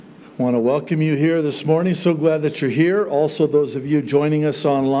I want to welcome you here this morning. So glad that you're here. Also, those of you joining us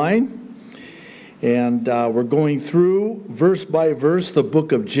online. And we're going through verse by verse the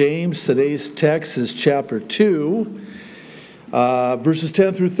book of James. Today's text is chapter 2, verses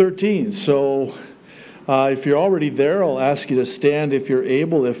 10 through 13. So if you're already there, I'll ask you to stand if you're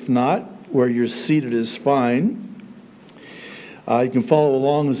able. If not, where you're seated is fine. You can follow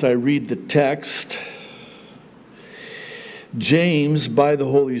along as I read the text. James, by the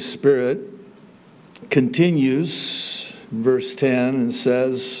Holy Spirit, continues, verse 10, and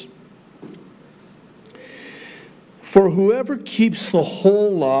says, "For whoever keeps the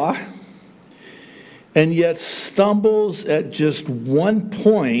whole law and yet stumbles at just one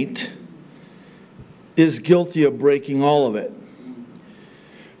point is guilty of breaking all of it.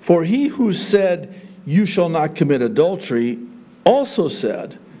 For he who said, 'You shall not commit adultery,' also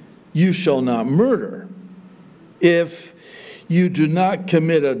said, 'You shall not murder.' If you do not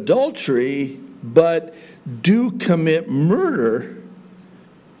commit adultery, but do commit murder,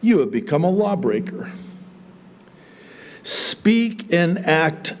 you have become a lawbreaker. Speak and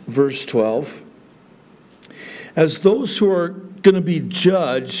act," verse 12, "as those who are going to be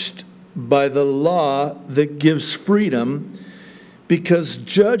judged by the law that gives freedom, because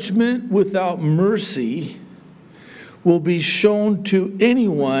judgment without mercy will be shown to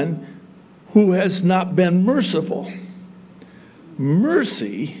anyone who has not been merciful.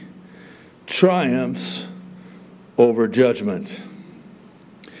 Mercy triumphs over judgment."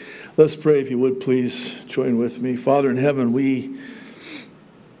 Let's pray, if you would please join with me. Father in heaven, we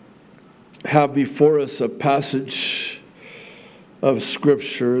have before us a passage of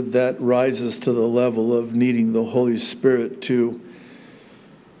Scripture that rises to the level of needing the Holy Spirit to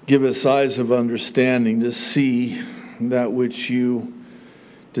give us eyes of understanding to see that which you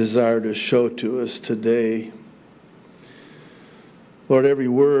desire to show to us today. Lord, every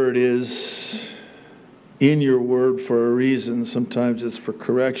word is in your word for a reason. Sometimes it's for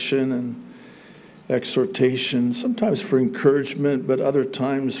correction and exhortation, sometimes for encouragement, but other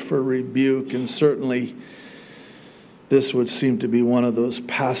times for rebuke. And certainly this would seem to be one of those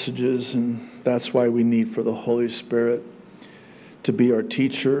passages, and that's why we need for the Holy Spirit to be our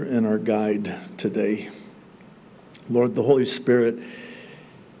teacher and our guide today. Lord, the Holy Spirit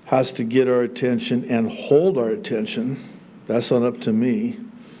has to get our attention and hold our attention. That's not up to me.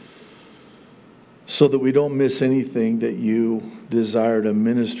 So that we don't miss anything that you desire to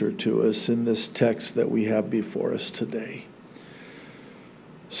minister to us in this text that we have before us today.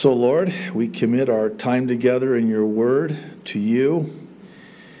 So, Lord, we commit our time together in your word to you,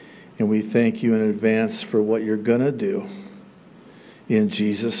 and we thank you in advance for what you're going to do. In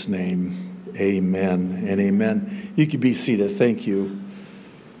Jesus' name, amen and amen. You can be seated. Thank you.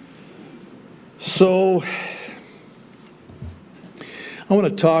 So, I want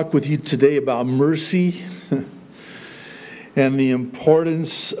to talk with you today about mercy and the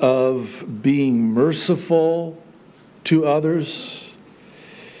importance of being merciful to others.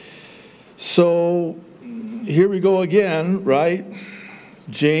 So, here we go again, right?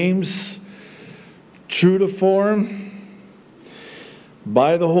 James, true to form,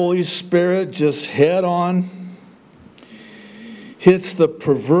 by the Holy Spirit, just head on, hits the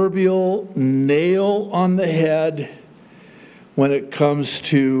proverbial nail on the head when it comes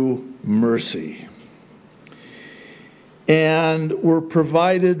to mercy. And we're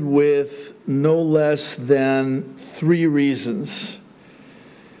provided with no less than 3 reasons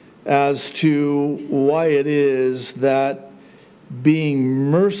as to why it is that being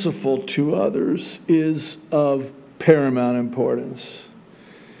merciful to others is of paramount importance.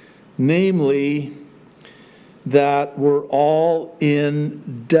 Namely, that we're all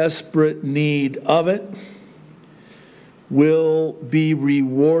in desperate need of it, will be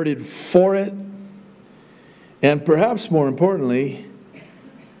rewarded for it, and perhaps more importantly,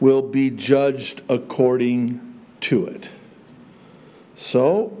 will be judged according to it.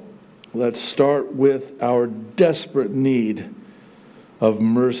 So, let's start with our desperate need of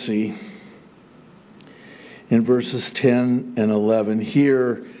mercy in verses 10 and 11.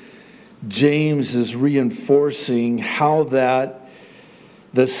 Here, James is reinforcing how that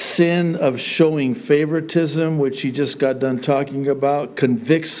the sin of showing favoritism, which he just got done talking about,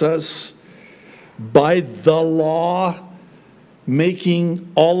 convicts us by the law, making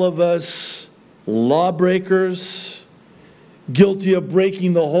all of us lawbreakers, guilty of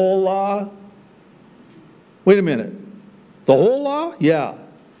breaking the whole law. Wait a minute. The whole law? Yeah.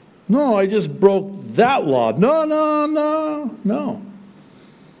 No, I just broke that law. No.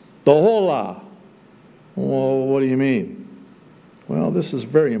 The whole law. Well, what do you mean? Well, this is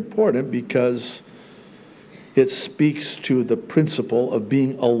very important because it speaks to the principle of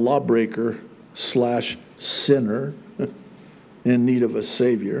being a lawbreaker / sinner in need of a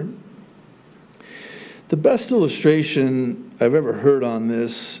Savior. The best illustration I've ever heard on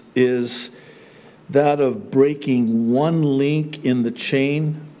this is that of breaking one link in the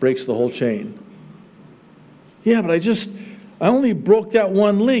chain breaks the whole chain. Yeah, but I only broke that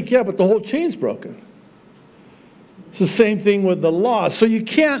one link. Yeah, but the whole chain's broken. It's the same thing with the law. So you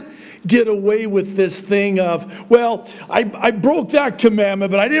can't get away with this thing of, well, I broke that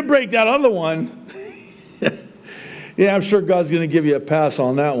commandment, but I didn't break that other one. Yeah, I'm sure God's going to give you a pass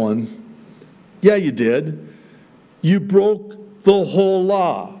on that one. Yeah, you did. You broke the whole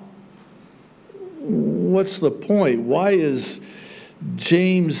law. What's the point? Why is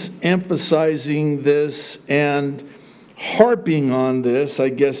James emphasizing this and harping on this, I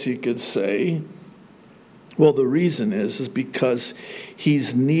guess you could say? Well, the reason is because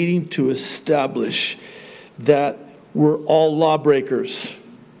he's needing to establish that we're all lawbreakers.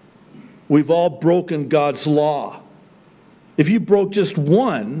 We've all broken God's law. If you broke just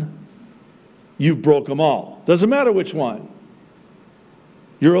one, you broke them all. Doesn't matter which one.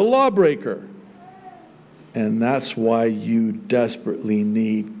 You're a lawbreaker. And that's why you desperately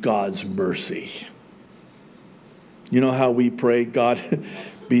need God's mercy. You know how we pray, God,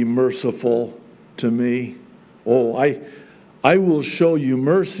 be merciful to me? Oh, I will show you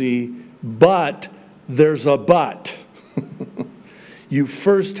mercy, but there's a but. You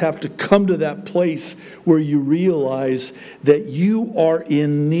first have to come to that place where you realize that you are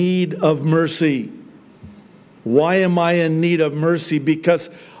in need of mercy. Why am I in need of mercy? Because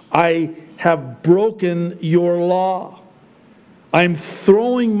I have broken your law. I'm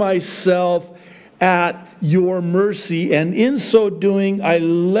throwing myself at your mercy, and in so doing, I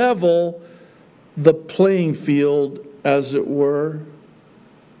level the playing field, as it were,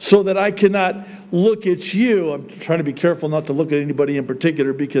 so that I cannot look at you. I'm trying to be careful not to look at anybody in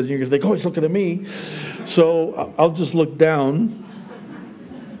particular, because you're going to think, oh, he's looking at me. So I'll just look down.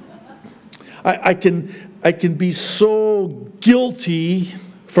 I can be so guilty,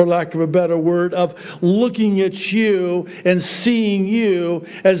 for lack of a better word, of looking at you and seeing you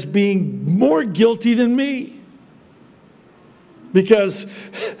as being more guilty than me. Because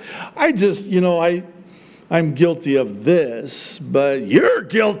I'm guilty of this, but you're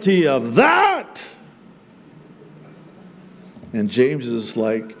guilty of that. And James is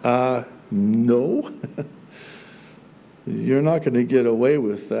like, no. You're not going to get away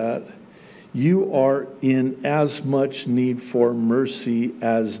with that. You are in as much need for mercy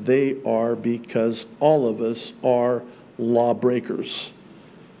as they are, because all of us are lawbreakers.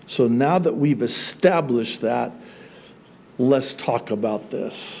 So now that we've established that, let's talk about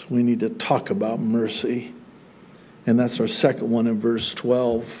this. We need to talk about mercy. And that's our second one in verse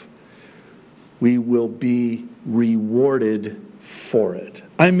 12. We will be rewarded for it.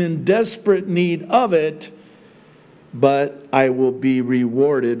 I'm in desperate need of it, but I will be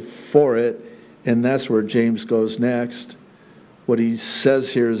rewarded for it. And that's where James goes next. What he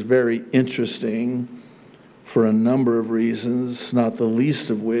says here is very interesting for a number of reasons, not the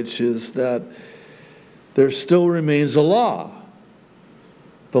least of which is that there still remains a law.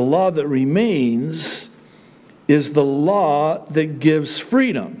 The law that remains is the law that gives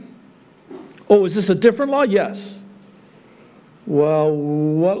freedom. Oh, is this a different law? Yes. Well,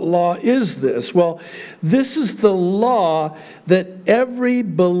 what law is this? Well, this is the law that every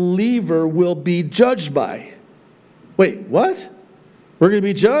believer will be judged by. Wait, what? We're going to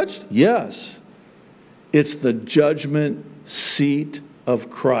be judged? Yes. It's the judgment seat of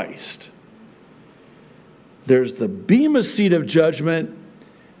Christ. There's the bema seat of judgment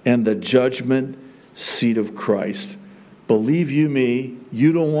and the judgment seat of Christ. Believe you me,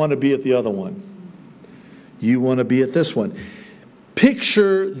 you don't want to be at the other one. You want to be at this one.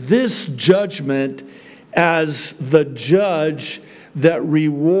 Picture this judgment as the judge that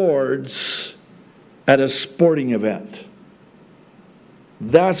rewards at a sporting event.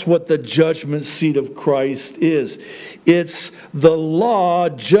 That's what the judgment seat of Christ is. It's the law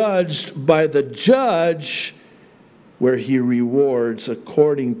judged by the judge, where he rewards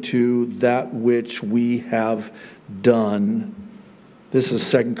according to that which we have done. This is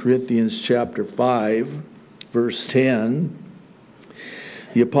 2 Corinthians chapter 5, verse 10.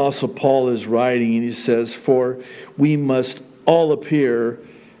 The Apostle Paul is writing and he says, "For we must all appear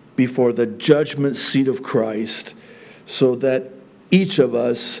before the judgment seat of Christ, so that each of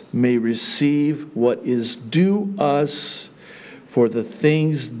us may receive what is due us for the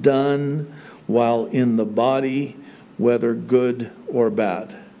things done while in the body, whether good or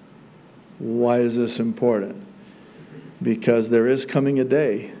bad." Why is this important? Because there is coming a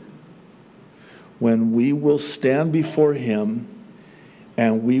day when we will stand before Him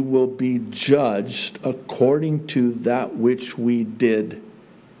and we will be judged according to that which we did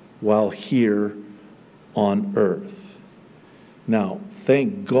while here on earth. Now,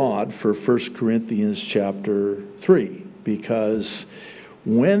 thank God for 1 Corinthians chapter 3, because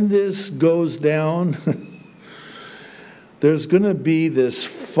when this goes down, there's going to be this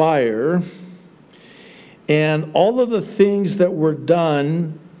fire, and all of the things that were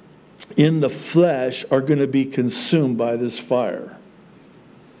done in the flesh are going to be consumed by this fire.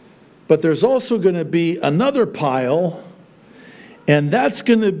 But there's also going to be another pile, and that's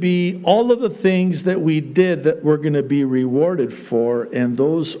going to be all of the things that we did that we're going to be rewarded for, and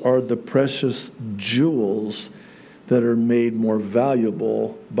those are the precious jewels that are made more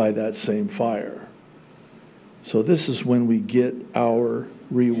valuable by that same fire. So this is when we get our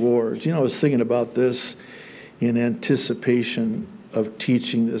rewards. You know, I was thinking about this in anticipation of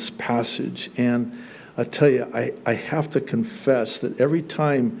teaching this passage, and I tell you, I have to confess that every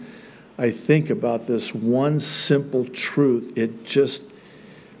time I think about this one simple truth, it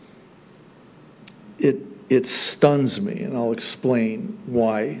stuns me, and I'll explain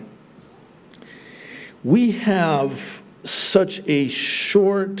why. We have such a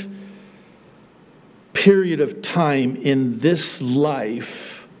short period of time in this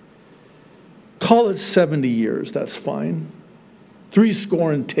life. Call it 70 years, that's fine.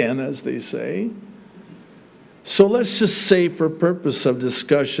 70, as they say. So let's just say, for purpose of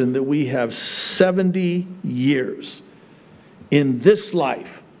discussion, that we have 70 years in this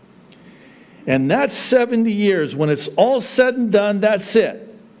life. And that 70 years, when it's all said and done, that's it.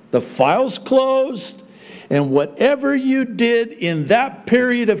 The file's closed, and whatever you did in that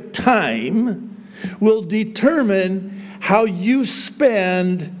period of time will determine how you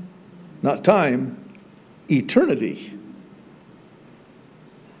spend, not time, eternity.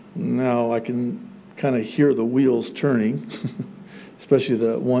 Now, I can kind of hear the wheels turning, especially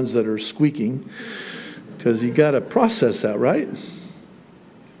the ones that are squeaking, because you got to process that, right?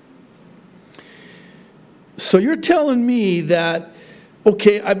 So you're telling me that,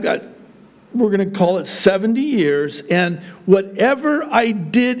 okay, we're going to call it 70 years, and whatever I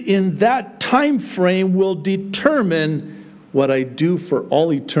did in that time frame will determine what I do for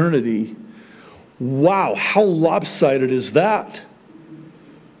all eternity. Wow, how lopsided is that?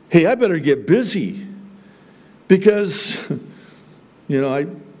 Hey, I better get busy. Because, you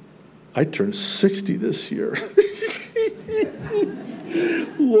know, I turned 60 this year.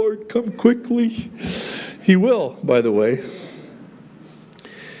 Lord, come quickly. He will, by the way.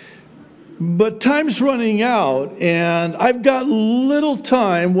 But time's running out, and I've got little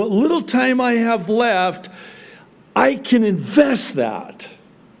time. What little time I have left, I can invest that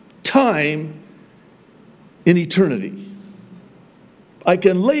time in eternity. I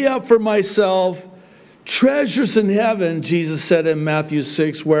can lay out for myself treasures in heaven, Jesus said in Matthew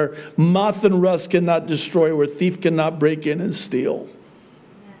 6, where moth and rust cannot destroy, where thief cannot break in and steal.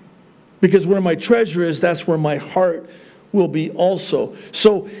 Because where my treasure is, that's where my heart will be also.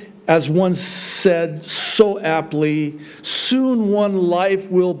 So, as one said so aptly, soon one life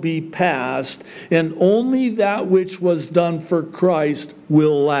will be past, and only that which was done for Christ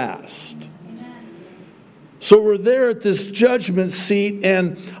will last. So we're there at this judgment seat,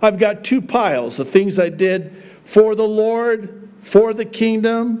 and I've got two piles. The things I did for the Lord, for the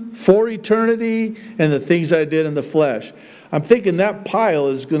kingdom, for eternity, and the things I did in the flesh. I'm thinking that pile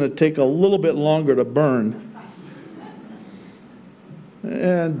is going to take a little bit longer to burn.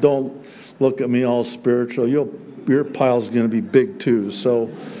 And don't look at me all spiritual. Your pile's going to be big too. So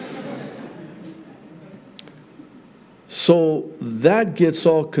that gets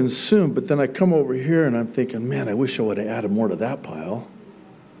all consumed, but then I come over here and I'm thinking, man, I wish I would have added more to that pile.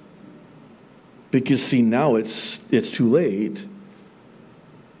 Because see, now it's too late.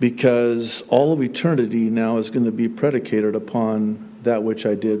 Because all of eternity now is going to be predicated upon that which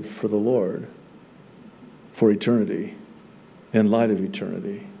I did for the Lord, for eternity, in light of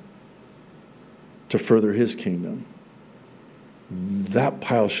eternity, to further His kingdom. That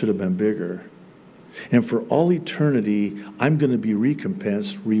pile should have been bigger. And for all eternity, I'm going to be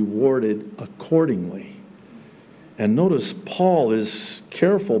recompensed, rewarded accordingly. And notice Paul is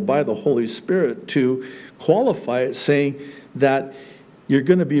careful by the Holy Spirit to qualify it, saying that you're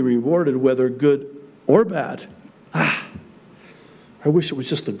going to be rewarded whether good or bad. I wish it was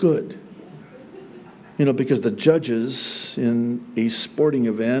just the good. You know, because the judges in a sporting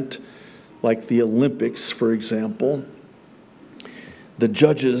event, like the Olympics, for example, the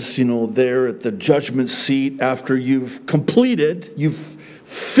judges, you know, there at the judgment seat after you've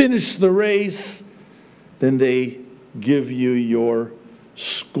finished the race, then they give you your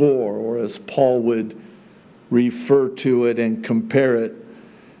score, or as Paul would refer to it and compare it,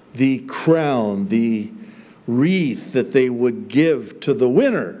 the crown, the wreath that they would give to the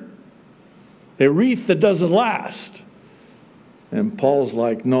winner. A wreath that doesn't last. And Paul's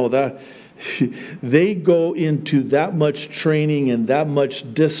like, no, that they go into that much training and that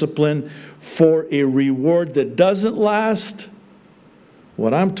much discipline for a reward that doesn't last.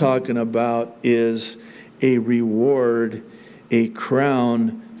 What I'm talking about is a reward, a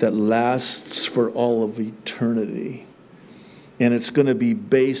crown that lasts for all of eternity. And it's going to be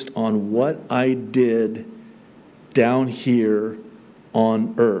based on what I did down here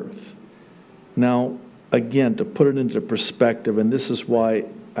on earth. Now, again, to put it into perspective, and this is why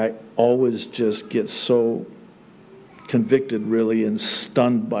I always just get so convicted, really, and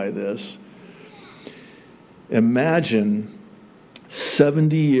stunned by this. Imagine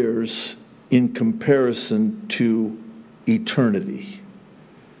 70 years in comparison to eternity.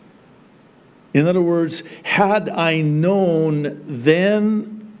 In other words, had I known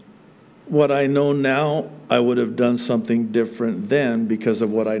then what I know now, I would have done something different then because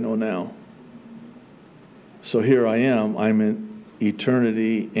of what I know now. So here I am, I'm in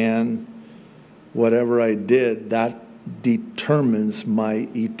eternity, and whatever I did, that determines my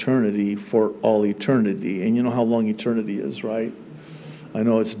eternity for all eternity. And you know how long eternity is, right? I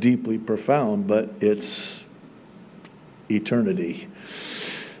know it's deeply profound, but it's eternity.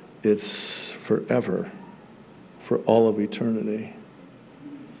 It's forever, for all of eternity.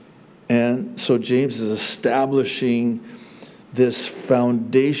 And so James is establishing this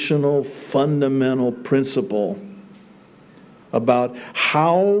foundational, fundamental principle about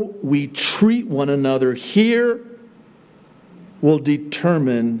how we treat one another here will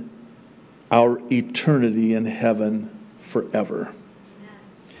determine our eternity in heaven forever.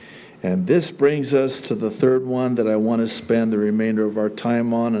 And this brings us to the third one that I want to spend the remainder of our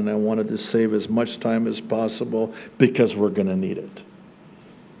time on, and I wanted to save as much time as possible because we're going to need it.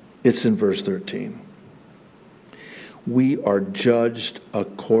 It's in verse 13. We are judged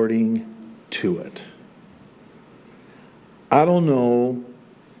according to it. I don't know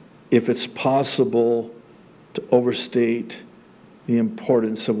if it's possible to overstate the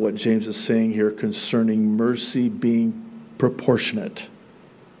importance of what James is saying here concerning mercy being proportionate.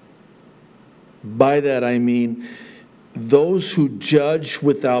 By that I mean, those who judge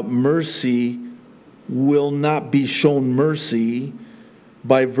without mercy will not be shown mercy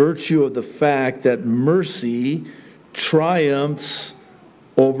by virtue of the fact that mercy triumphs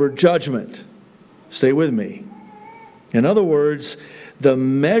over judgment. Stay with me. In other words, the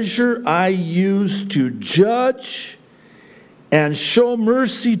measure I use to judge and show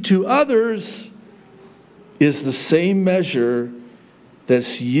mercy to others is the same measure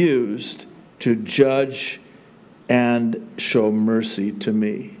that's used to judge and show mercy to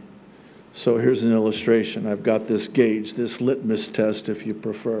me. So here's an illustration. I've got this gauge, this litmus test if you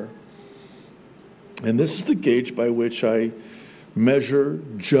prefer. And this is the gauge by which I measure,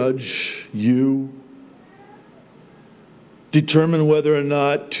 judge you, determine whether or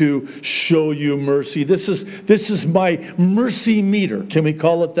not to show you mercy. This is my mercy meter. Can we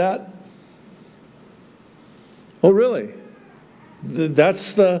call it that? Oh, really?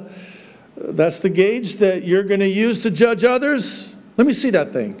 That's the gauge that you're going to use to judge others? Let me see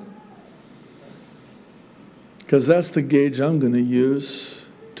that thing. Because that's the gauge I'm going to use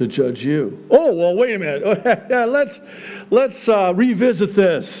to judge you. Oh, well, wait a minute. Yeah, let's revisit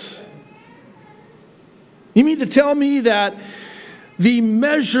this. You mean to tell me that the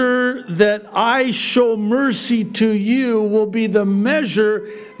measure that I show mercy to you will be the measure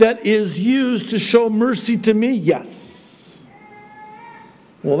that is used to show mercy to me? Yes.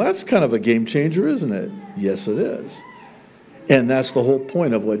 Well, that's kind of a game changer, isn't it? Yes, it is. And that's the whole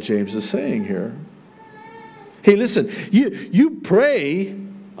point of what James is saying here. Hey, listen, you pray.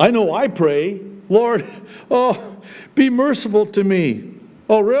 I know I pray, Lord, oh, be merciful to me.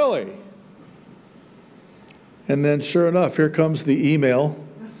 Oh, really? And then sure enough, here comes the email.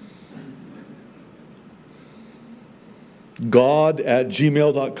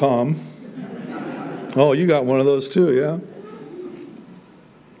 God@gmail.com. Oh, you got one of those too, yeah?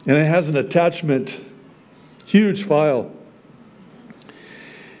 And it has an attachment, huge file.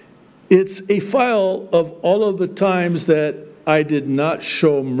 It's a file of all of the times that I did not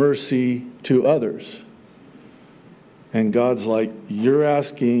show mercy to others. And God's like, you're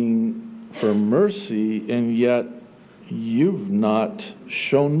asking for mercy, and yet you've not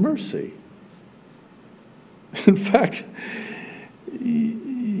shown mercy. In fact,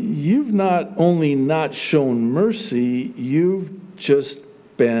 you've not only not shown mercy, you've just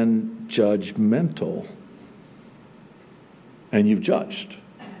been judgmental. and you've judged.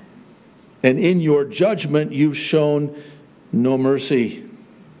 And in your judgment, you've shown no mercy.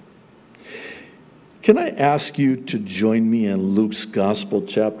 Can I ask you to join me in Luke's Gospel,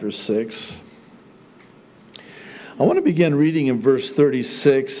 chapter 6? I want to begin reading in verse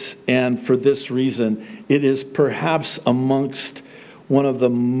 36, and for this reason, it is perhaps amongst one of the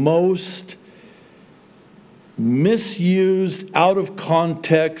most misused, out of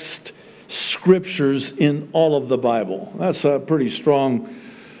context scriptures in all of the Bible. That's a pretty strong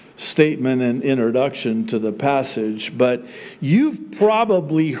statement and introduction to the passage, but you've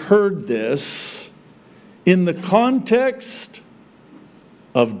probably heard this in the context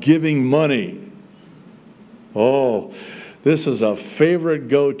of giving money. Oh, this is a favorite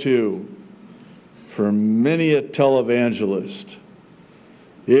go-to for many a televangelist.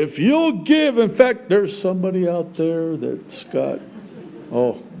 If you'll give, in fact, there's somebody out there that's got,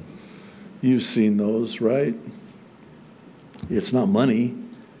 oh, you've seen those, right? It's not money,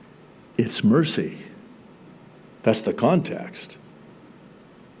 it's mercy. That's the context.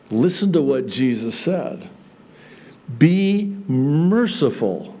 Listen to what Jesus said. Be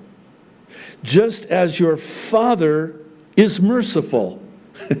merciful, just as your Father is merciful.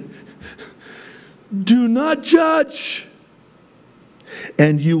 Do not judge,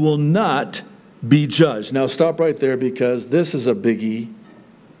 and you will not be judged. Now stop right there, because this is a biggie,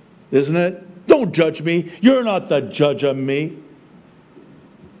 isn't it? Don't judge me. You're not the judge of me.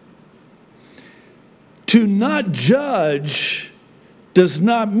 To not judge does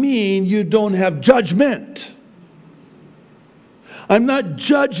not mean you don't have judgment. I'm not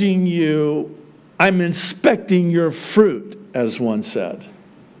judging you, I'm inspecting your fruit, as one said.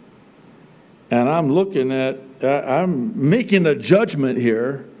 And I'm making a judgment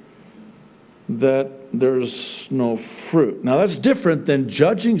here that there's no fruit. Now that's different than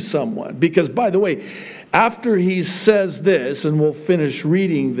judging someone, because, by the way, after he says this, and we'll finish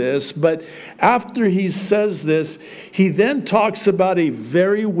reading this, but after he says this, he then talks about a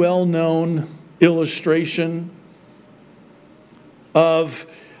very well-known illustration of,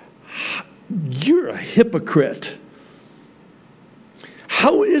 you're a hypocrite.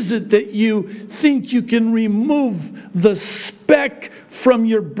 How is it that you think you can remove the speck from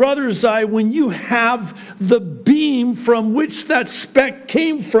your brother's eye when you have the beam from which that speck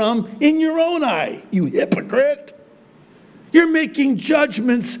came from in your own eye? You hypocrite. You're making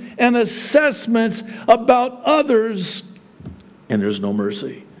judgments and assessments about others, and there's no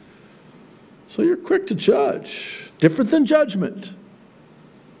mercy. So you're quick to judge. Different than judgment.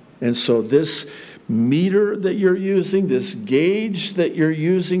 And so this meter that you're using, this gauge that you're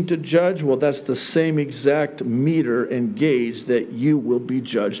using to judge, well, that's the same exact meter and gauge that you will be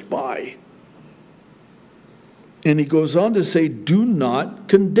judged by. And he goes on to say, do not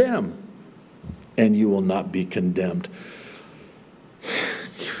condemn, and you will not be condemned.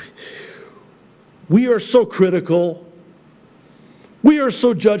 We are so critical. We are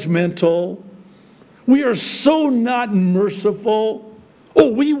so judgmental. We are so not merciful. Oh,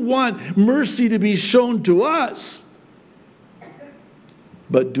 we want mercy to be shown to us.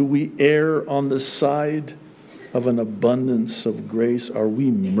 But do we err on the side of an abundance of grace? Are we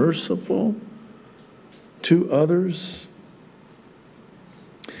merciful to others?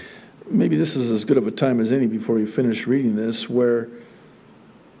 Maybe this is as good of a time as any before we finish reading this, where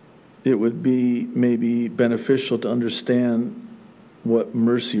it would be maybe beneficial to understand what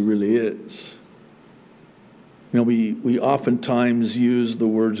mercy really is. You know, we oftentimes use the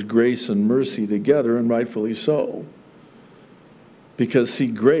words grace and mercy together, and rightfully so. Because, see,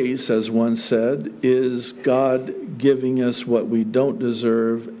 grace, as one said, is God giving us what we don't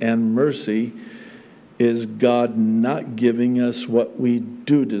deserve, and mercy is God not giving us what we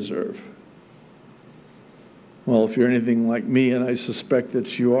do deserve. Well, if you're anything like me, and I suspect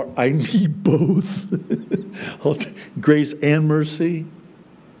that you are, I need both. Grace and mercy.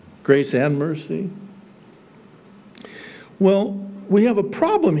 Grace and mercy. Well, we have a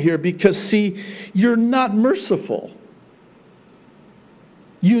problem here because, see, you're not merciful.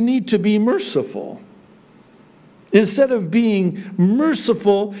 You need to be merciful. Instead of being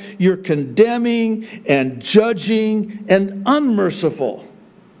merciful, you're condemning and judging and unmerciful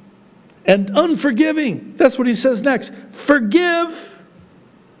and unforgiving. That's what he says next. Forgive,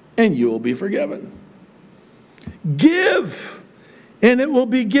 and you will be forgiven. Give, and it will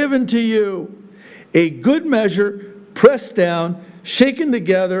be given to you. A good measure, pressed down, shaken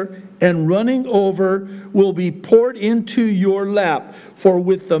together, and running over will be poured into your lap. For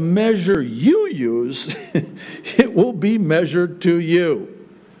with the measure you use, it will be measured to you.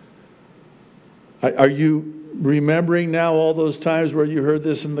 Are you remembering now all those times where you heard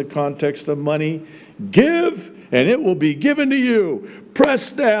this in the context of money? Give, and it will be given to you.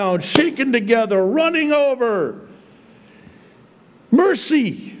 Pressed down, shaken together, running over.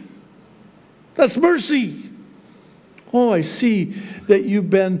 Mercy. That's mercy. Oh, I see that you've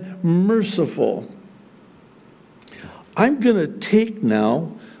been merciful. I'm going to take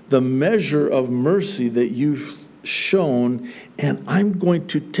now the measure of mercy that you've shown, and I'm going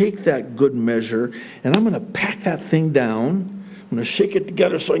to take that good measure, and I'm going to pack that thing down. I'm going to shake it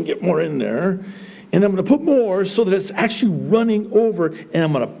together so I can get more in there. And I'm going to put more so that it's actually running over, and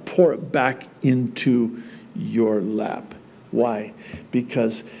I'm going to pour it back into your lap. Why?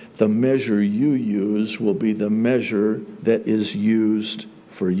 Because the measure you use will be the measure that is used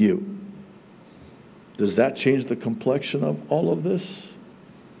for you. Does that change the complexion of all of this?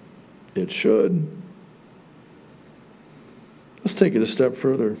 It should. Let's take it a step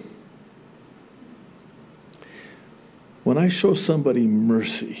further. When I show somebody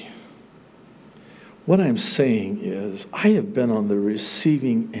mercy, what I'm saying is, I have been on the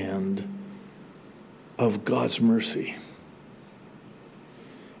receiving end of God's mercy.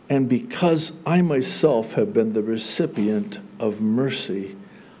 And because I myself have been the recipient of mercy,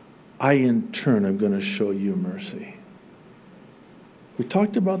 I in turn am going to show you mercy. We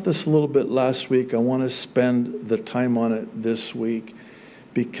talked about this a little bit last week. I want to spend the time on it this week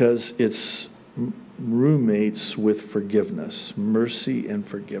because it's roommates with forgiveness, mercy and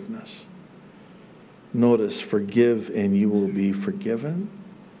forgiveness. Notice, forgive and you will be forgiven.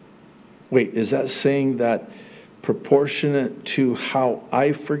 Wait, is that saying that proportionate to how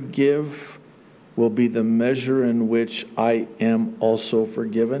I forgive will be the measure in which I am also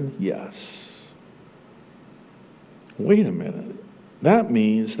forgiven? Yes. Wait a minute. That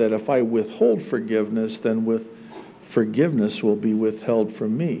means that if I withhold forgiveness, then forgiveness will be withheld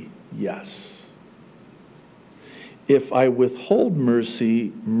from me. Yes. If I withhold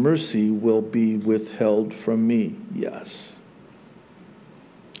mercy, mercy will be withheld from me. Yes.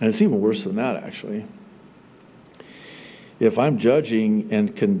 And it's even worse than that, actually. If I'm judging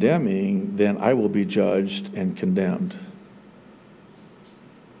and condemning, then I will be judged and condemned.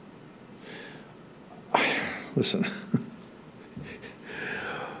 Listen.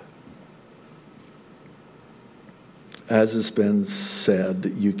 As it's been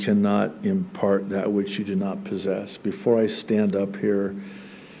said, you cannot impart that which you do not possess. Before I stand up here,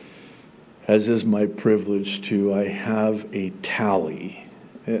 as is my privilege to, I have a tally.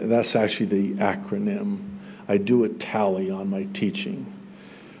 That's actually the acronym. I do a tally on my teaching.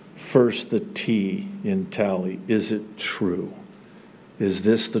 First, the T in tally. Is it true? Is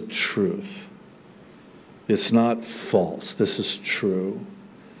this the truth? It's not false. This is true.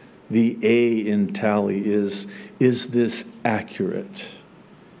 The A in tally is this accurate?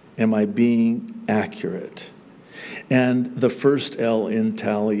 Am I being accurate? And the first L in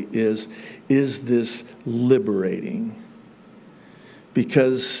tally is this liberating?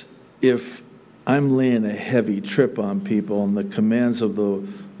 Because if I'm laying a heavy trip on people and the commands of the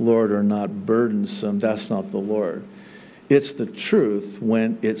Lord are not burdensome, that's not the Lord. It's the truth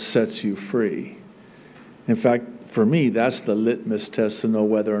when it sets you free. In fact, for me, that's the litmus test to know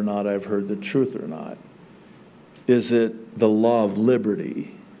whether or not I've heard the truth or not. Is it the law of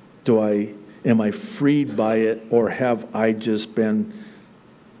liberty? Am I freed by it, or have I just been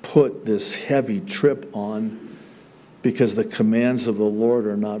put this heavy trip on because the commands of the Lord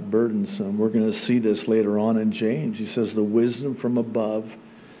are not burdensome? We're going to see this later on in James. He says the wisdom from above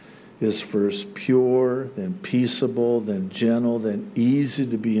is first pure, then peaceable, then gentle, then easy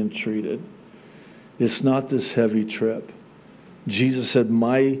to be entreated. It's not this heavy trip. Jesus said,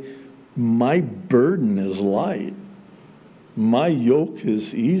 my burden is light. My yoke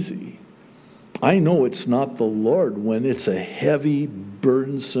is easy. I know it's not the Lord when it's a heavy,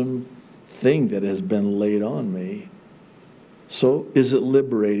 burdensome thing that has been laid on me. So is it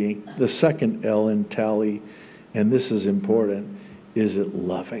liberating? The second L in tally, and this is important, is it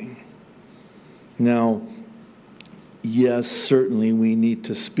loving? Now, yes, certainly we need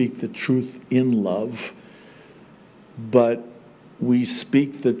to speak the truth in love, but we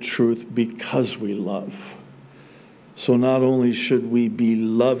speak the truth because we love. So not only should we be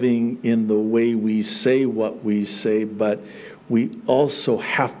loving in the way we say what we say, but we also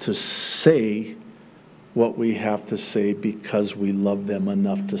have to say what we have to say because we love them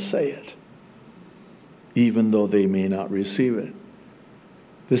enough to say it, even though they may not receive it.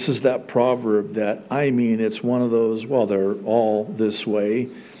 This is that proverb that, it's one of those, well, they're all this way.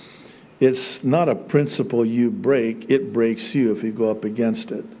 It's not a principle you break, it breaks you if you go up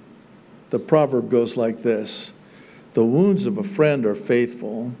against it. The proverb goes like this: the wounds of a friend are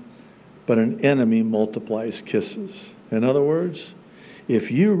faithful, but an enemy multiplies kisses. In other words,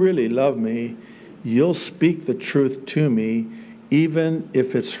 if you really love me, you'll speak the truth to me, even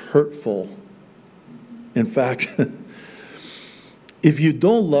if it's hurtful. In fact, if you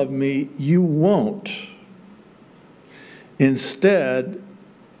don't love me, you won't. Instead,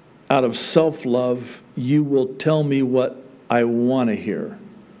 out of self-love, you will tell me what I want to hear,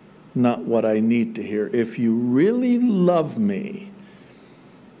 not what I need to hear. If you really love me,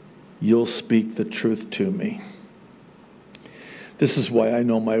 you'll speak the truth to me. This is why I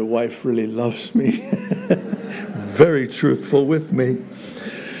know my wife really loves me. Very truthful with me.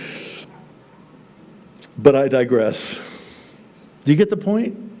 But I digress. Do you get the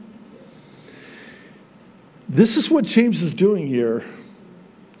point? This is what James is doing here.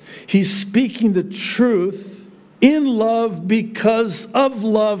 He's speaking the truth in love because of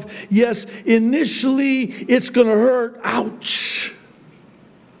love. Yes, initially it's going to hurt. Ouch.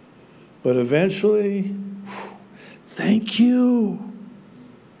 But eventually, thank you.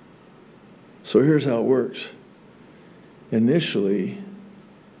 So here's how it works. Initially,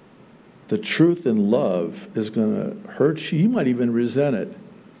 the truth in love is going to hurt you. You might even resent it.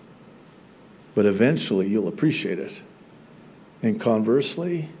 But eventually, you'll appreciate it. And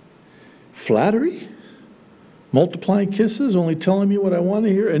conversely, flattery, multiplying kisses, only telling me what I want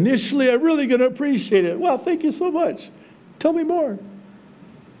to hear. Initially, I'm really going to appreciate it. Well, thank you so much. Tell me more.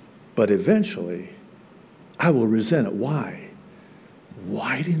 But eventually, I will resent it. Why?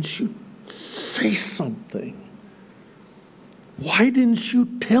 Why didn't you say something? Why didn't you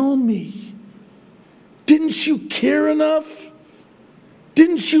tell me? Didn't you care enough?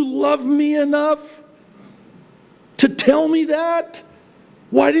 Didn't you love me enough to tell me that?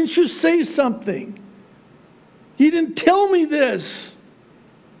 Why didn't you say something? You didn't tell me this.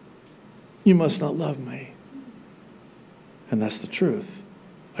 You must not love me. And that's the truth.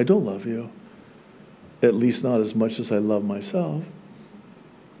 I don't love you. At least not as much as I love myself.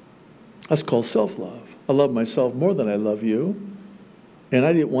 That's called self-love. I love myself more than I love you. And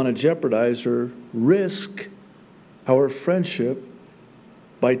I didn't want to jeopardize or risk our friendship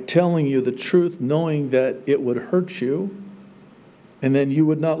by telling you the truth, knowing that it would hurt you, and then you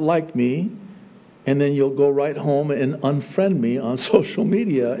would not like me, and then you'll go right home and unfriend me on social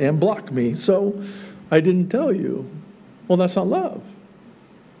media and block me. So I didn't tell you. Well, that's not love.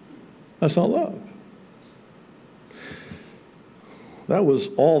 That's not love. That was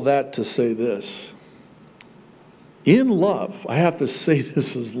all that to say this. In love, I have to say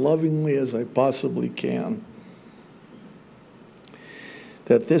this as lovingly as I possibly can,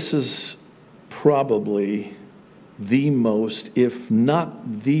 that this is probably the most, if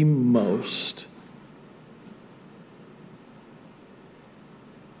not the most,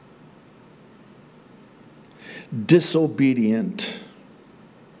 disobedient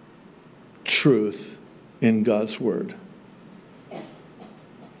truth in God's Word.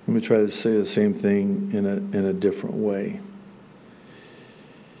 Let me try to say the same thing in a different way.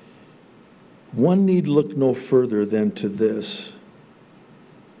 One need look no further than to this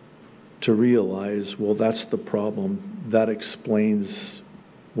to realize, well, that's the problem. That explains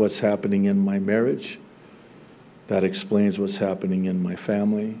what's happening in my marriage. That explains what's happening in my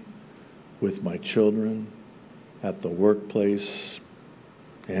family, with my children, at the workplace,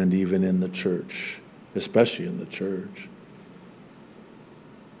 and even in the church, especially in the church.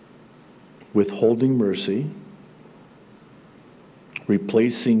 Withholding mercy,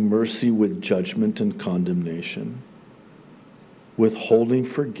 replacing mercy with judgment and condemnation, withholding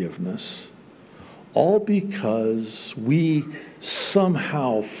forgiveness, all because we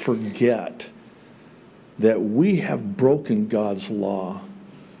somehow forget that we have broken God's law.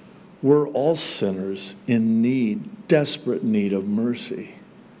 We're all sinners in need, desperate need of mercy.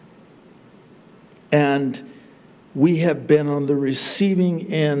 And we have been on the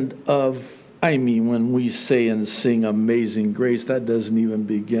receiving end of, when we say and sing Amazing Grace, that doesn't even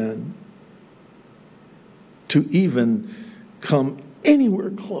begin to even come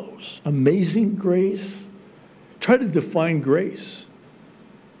anywhere close. Amazing grace. Try to define grace.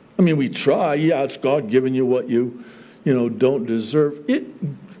 We try. Yeah, it's God giving you what you don't deserve.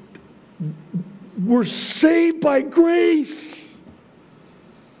 We're saved by grace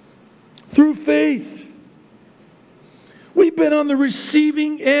through faith. We've been on the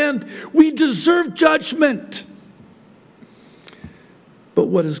receiving end. We deserve judgment. But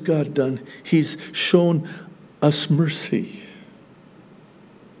what has God done? He's shown us mercy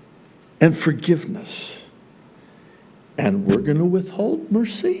and forgiveness. And we're going to withhold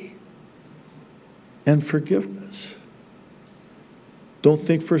mercy and forgiveness. Don't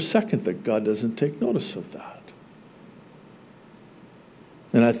think for a second that God doesn't take notice of that.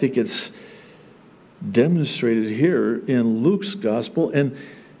 And I think it's demonstrated here in Luke's gospel. And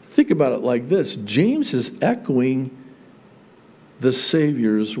think about it like this. James is echoing the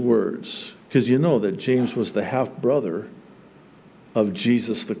Savior's words. Because you know that James was the half-brother of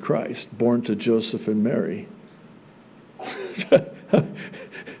Jesus the Christ, born to Joseph and Mary.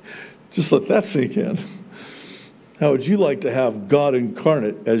 Just let that sink in. How would you like to have God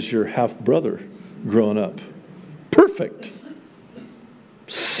incarnate as your half-brother growing up? Perfect.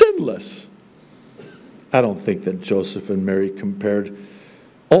 Sinless. I don't think that Joseph and Mary compared,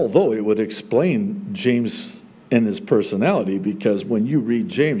 although it would explain James and his personality, because when you read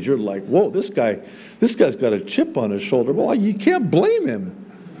James, you're like, whoa, this guy's got a chip on his shoulder. Well, you can't blame him.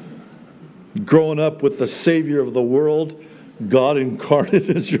 Growing up with the Savior of the world, God incarnate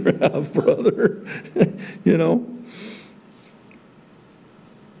as your half-brother, you know.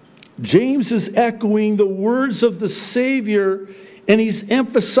 James is echoing the words of the Savior, and he's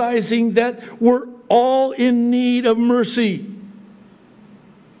emphasizing that we're all in need of mercy.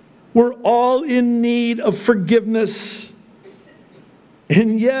 We're all in need of forgiveness.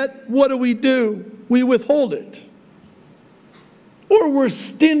 And yet, what do? We withhold it. Or we're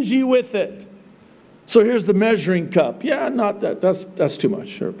stingy with it. So here's the measuring cup. Yeah, not that. That's too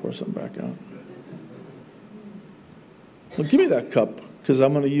much. Here, pour some back out. Well, give me that cup, because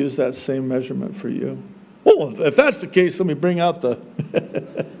I'm going to use that same measurement for you. Well, if that's the case, let me bring out the...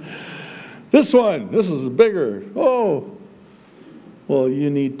 This one. This is bigger. Oh. Well, you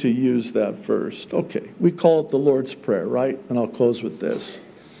need to use that first. Okay. We call it the Lord's Prayer, right? And I'll close with this.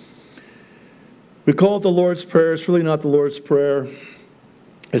 We call it the Lord's Prayer. It's really not the Lord's Prayer.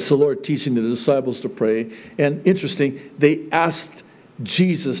 It's the Lord teaching the disciples to pray. And interesting, they asked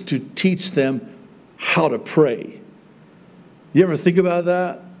Jesus to teach them how to pray. You ever think about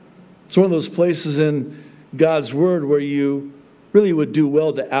that? It's one of those places in God's Word where you really would do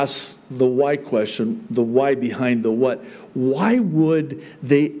well to ask the why question, the why behind the what. Why would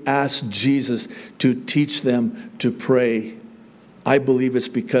they ask Jesus to teach them to pray? I believe it's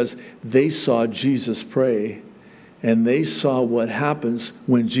because they saw Jesus pray, and they saw what happens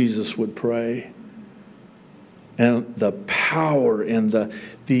when Jesus would pray. And the power and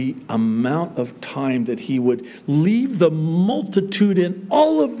the amount of time that he would leave the multitude in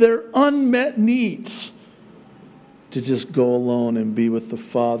all of their unmet needs to just go alone and be with the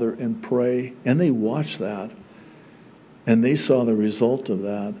Father and pray. And they watched that. And they saw the result of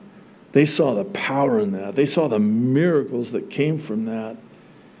that. They saw the power in that. They saw the miracles that came from that.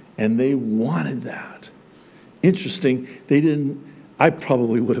 And they wanted that. Interesting, I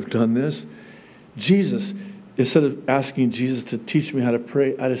probably would have done this. Jesus, instead of asking Jesus to teach me how to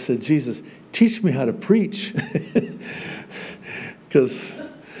pray, I'd have said, Jesus, teach me how to preach. Because,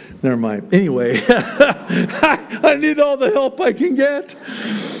 never mind. Anyway, I need all the help I can get.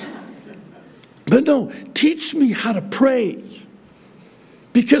 But no, teach me how to pray.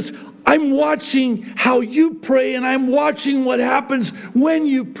 Because I'm watching how you pray, and I'm watching what happens when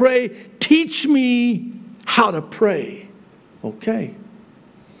you pray. Teach me how to pray. Okay.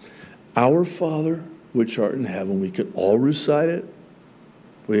 Our Father, which art in heaven. We could all recite it.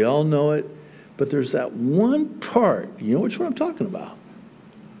 We all know it. But there's that one part. You know which one I'm talking about.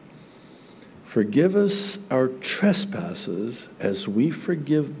 Forgive us our trespasses as we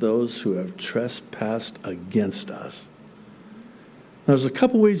forgive those who have trespassed against us. Now, there's a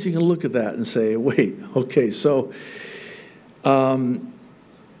couple ways you can look at that and say, wait, okay, so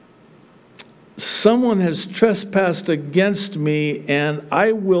someone has trespassed against me, and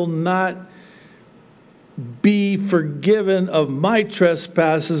I will not be forgiven of my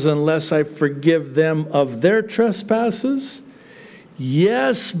trespasses unless I forgive them of their trespasses?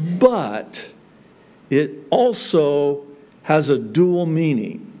 Yes, but it also has a dual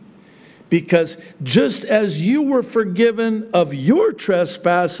meaning. Because just as you were forgiven of your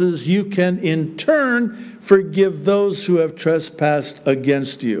trespasses, you can in turn forgive those who have trespassed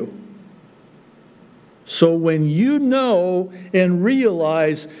against you. So when you know and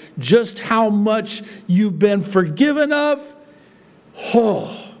realize just how much you've been forgiven of,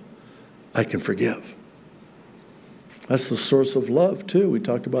 I can forgive. That's the source of love too. We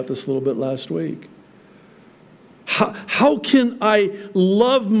talked about this a little bit last week. How can I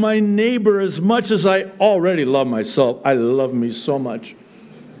love my neighbor as much as I already love myself? I love me so much.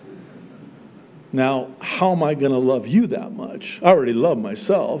 Now, how am I going to love you that much? I already love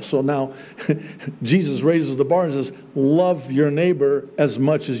myself. So now Jesus raises the bar and says, love your neighbor as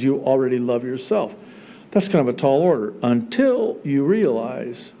much as you already love yourself. That's kind of a tall order until you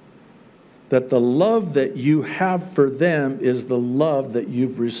realize that the love that you have for them is the love that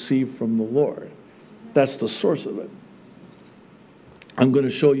you've received from the Lord. That's the source of it. I'm going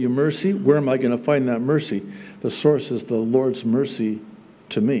to show you mercy. Where am I going to find that mercy? The source is the Lord's mercy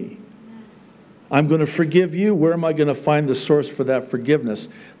to me. I'm going to forgive you. Where am I going to find the source for that forgiveness?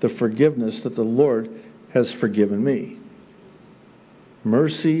 The forgiveness that the Lord has forgiven me.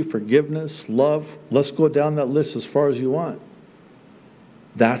 Mercy, forgiveness, love. Let's go down that list as far as you want.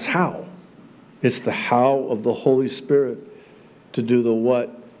 That's how. It's the how of the Holy Spirit to do the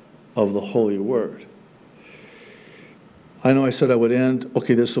what of the Holy Word. I know I said I would end.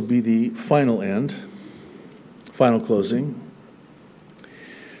 Okay, this will be the final end, final closing.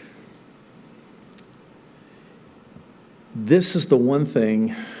 This is the one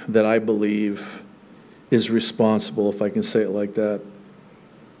thing that I believe is responsible, if I can say it like that,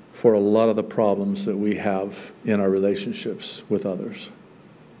 for a lot of the problems that we have in our relationships with others.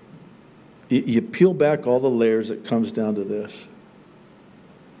 You peel back all the layers, it comes down to this.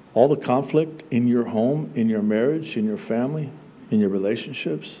 All the conflict in your home, in your marriage, in your family, in your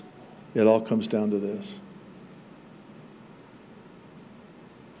relationships, it all comes down to this.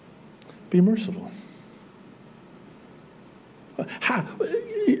 Be merciful.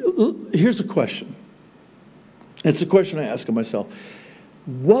 Here's a question. It's a question I ask of myself.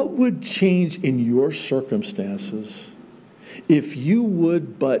 What would change in your circumstances if you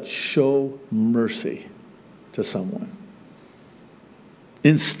would but show mercy to someone?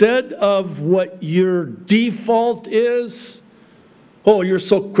 Instead of what your default is, oh, you're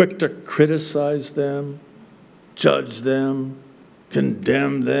so quick to criticize them, judge them,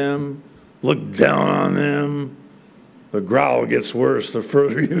 condemn them, look down on them. The growl gets worse the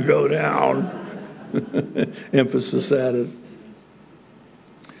further you go down. Emphasis added.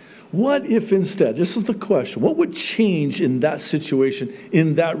 What if instead, this is the question, what would change in that situation,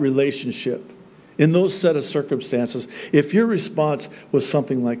 in that relationship, in those set of circumstances, if your response was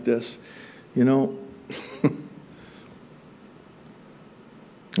something like this? You know,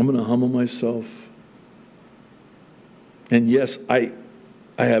 I'm going to humble myself. And yes, I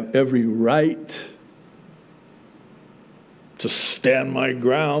have every right to stand my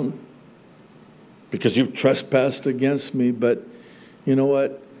ground because you've trespassed against me, but you know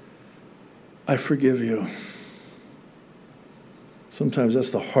what? I forgive you. Sometimes that's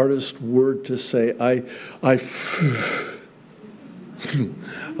the hardest word to say. I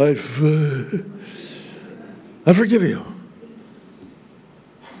forgive you.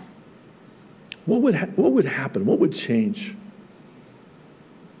 What would happen? What would change?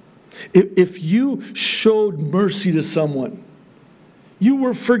 If you showed mercy to someone, you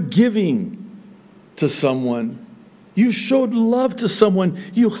were forgiving to someone, you showed love to someone,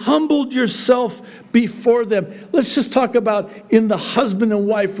 you humbled yourself before them. Let's just talk about in the husband and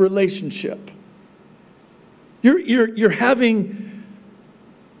wife relationship. You're having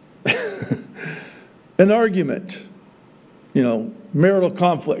an argument, marital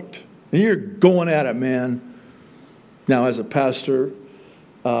conflict, and you're going at it, man. Now, as a pastor,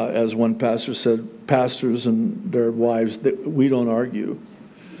 as one pastor said, pastors and their wives, we don't argue.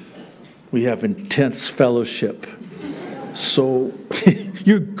 We have intense fellowship. So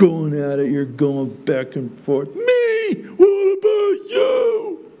you're going at it, you're going back and forth. Me? What about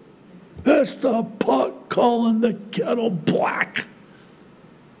you? That's the pot calling the kettle black.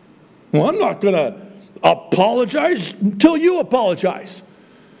 Well, I'm not going to apologize until you apologize.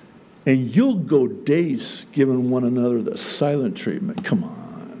 And you'll go days giving one another the silent treatment. Come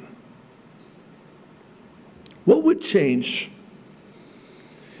on. What would change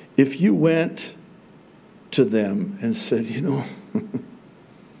if you went to them and said,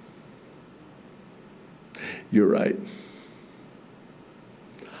 you're right.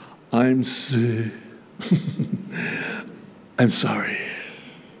 I'm sorry.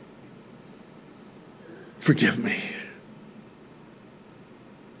 Forgive me.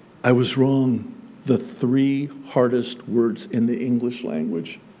 I was wrong. The 3 hardest words in the English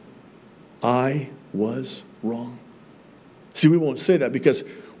language. I was wrong. See, we won't say that because,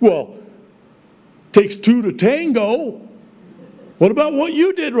 takes 2 to tango. What about what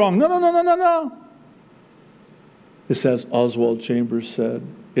you did wrong? No. It's as Oswald Chambers said,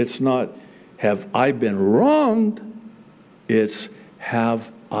 it's not, have I been wronged? It's,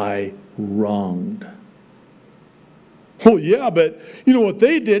 have I wronged? Oh, yeah, but you know what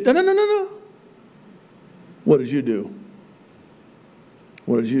they did? No. What did you do?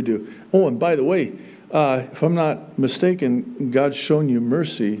 What did you do? Oh, and by the way, if I'm not mistaken, God's shown you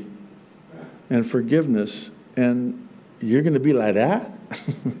mercy and forgiveness, and you're going to be like that?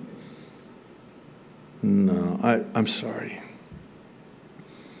 No, I'm sorry.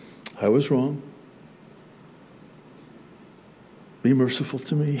 I was wrong. Be merciful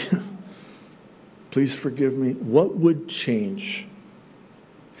to me. Please forgive me. What would change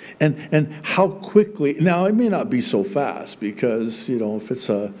And how quickly, now it may not be so fast because, if it's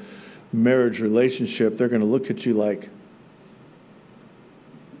a marriage relationship, they're going to look at you like,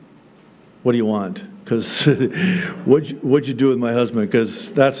 what do you want? Because what'd you do with my husband?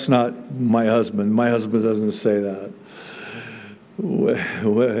 Because that's not my husband. My husband doesn't say that.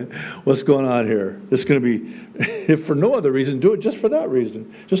 What's going on here? It's going to be, if for no other reason, do it just for that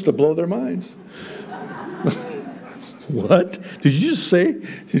reason, just to blow their minds. What? Did you just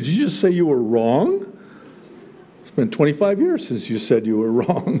say you were wrong? It's been 25 years since you said you were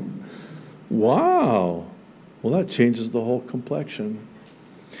wrong. Wow. Well, that changes the whole complexion.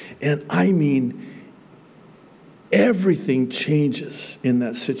 And I mean, everything changes in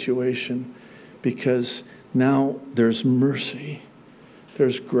that situation because now there's mercy,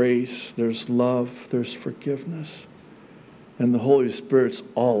 there's grace, there's love, there's forgiveness. And the Holy Spirit's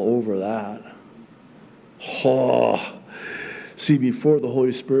all over that. Oh, see, before the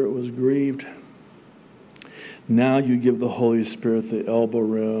Holy Spirit was grieved, now you give the Holy Spirit the elbow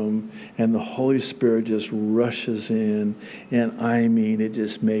room, and the Holy Spirit just rushes in, and I mean, it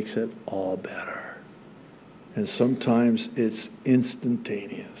just makes it all better. And sometimes it's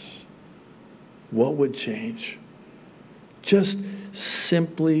instantaneous. What would change? Just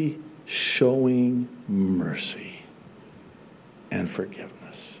simply showing mercy and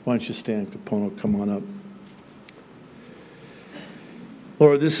forgiveness. Why don't you stand, Capono? Come on up.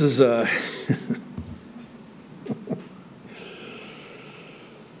 Lord, this is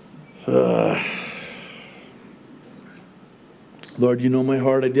Lord, you know my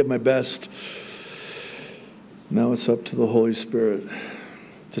heart. I did my best. Now it's up to the Holy Spirit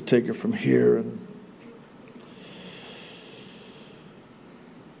to take it from here and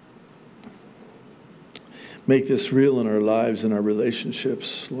make this real in our lives and our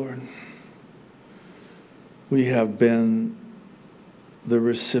relationships, Lord. We have been the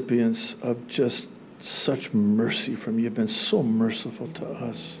recipients of just such mercy from you. You've been so merciful to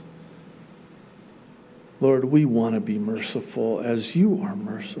us. Lord, we want to be merciful as you are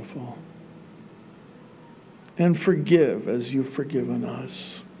merciful. And forgive as you've forgiven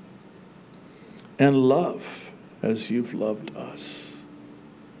us. And love as you've loved us.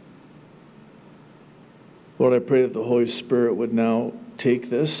 Lord, I pray that the Holy Spirit would now take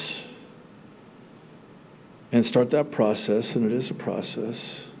this and start that process, and it is a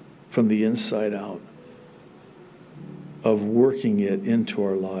process, from the inside out, of working it into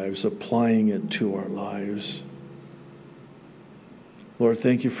our lives, applying it to our lives. Lord,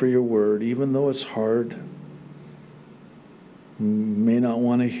 thank you for your word. Even though it's hard, you may not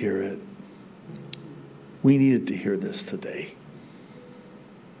want to hear it, we needed to hear this today.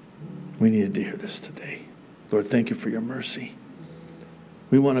 We needed to hear this today. Lord, thank you for your mercy.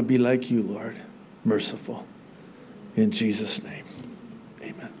 We want to be like you, Lord, merciful. In Jesus' name,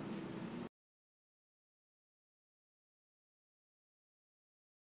 amen.